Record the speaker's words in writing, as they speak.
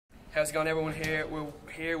How's it going, everyone? We're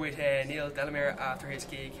here with Neil Delamere after his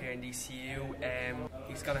gig here in DCU.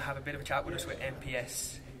 He's going to have a bit of a chat with us with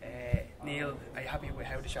MPS. Neil, are you happy with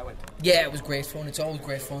how the show went? Yeah, it was great fun. It's always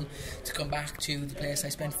great fun to come back to the place I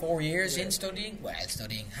spent 4 years in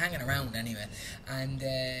hanging around anyway. And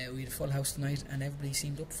we had a full house tonight and everybody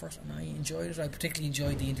seemed up for it and I enjoyed it. I particularly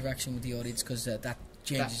enjoyed the interaction with the audience because that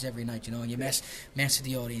changes every night, you know, and you mess with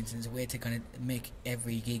the audience, and it's a way to kind of make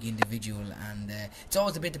every gig individual, and it's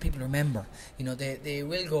always the bit that people remember. You know, they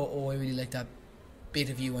will go, oh, I really like that bit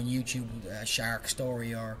of you on YouTube, a shark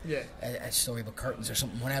story or a story about curtains or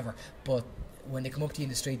something, whatever. But when they come up to you in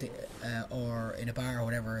the street or in a bar or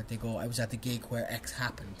whatever, they go, I was at the gig where X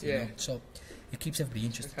happened, you know? So it keeps everybody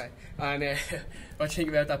interested. Okay. And what do you think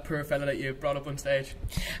about that poor fella that you brought up on stage?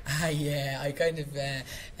 Yeah, I kind of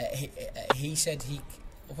he said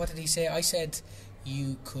what did he say? I said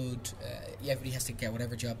you could everybody has to get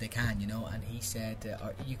whatever job they can, you know, and he said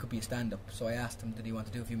you could be a stand-up. So I asked him, did he want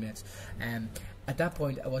to do a few minutes? At that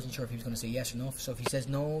point I wasn't sure if he was going to say yes or no, so if he says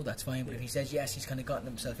no, that's fine, but if he says yes, he's kind of gotten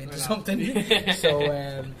himself into something.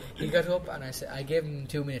 So he got up and I gave him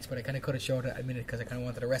 2 minutes, but I kind of cut it short at a minute because I kind of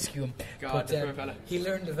wanted to rescue him. God, but he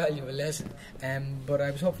learned a valuable lesson, but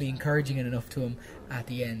I was hopefully encouraging it enough to him at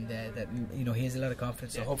the end that, you know, he has a lot of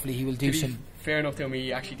confidence, so hopefully he will do some. Fair enough to him,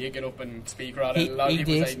 he actually did get up and speak rather than a lot of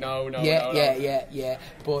people say no. Yeah,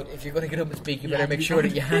 but if you're going to get up and speak, you better make sure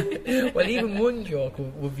that you have well, even one joke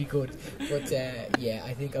would be good, but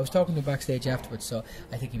I think I was talking to him backstage afterwards, so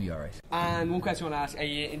I think he'll be alright. And one question I want to ask, are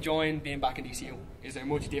you enjoying being back in DCU? Is there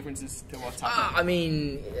much differences to what's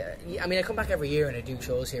happening? I mean I come back every year and I do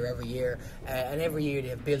shows here every year, and every year they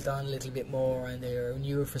have built on a little bit more and there are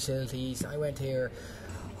newer facilities. I went here,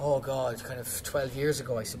 oh God, kind of 12 years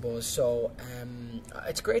ago, I suppose. So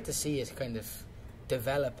it's great to see it kind of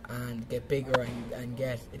develop and get bigger and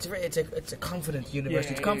get. It's a confident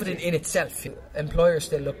university. It's confident in itself. Employers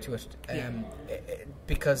still look to it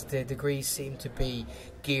because the degrees seem to be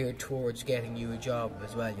geared towards getting you a job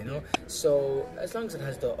as well, you know. So as long as it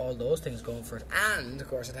has all those things going for it, and of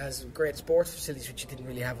course it has great sports facilities which you didn't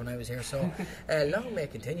really have when I was here. So long may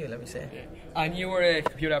it continue, let me say. And you were a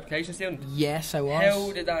computer application student? Yes, I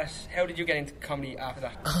was. How did you get into comedy after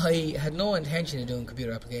that? I had no intention of doing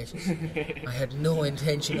computer applications. I had no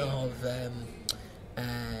intention of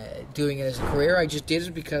doing it as a career. I just did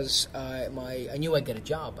it because I knew I'd get a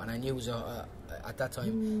job, and I knew it was at that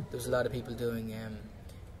time there was a lot of people doing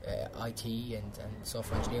IT and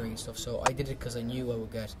software engineering and stuff. So I did it because I knew I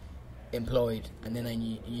would get employed, and then I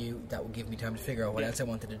knew that would give me time to figure out what else I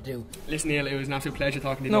wanted to do. Listen, Neil, it was an absolute pleasure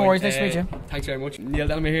talking to you. No worries, nice to meet you. Thanks very much. Neil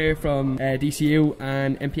Delamere here from DCU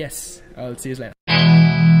and MPS. I'll see you later.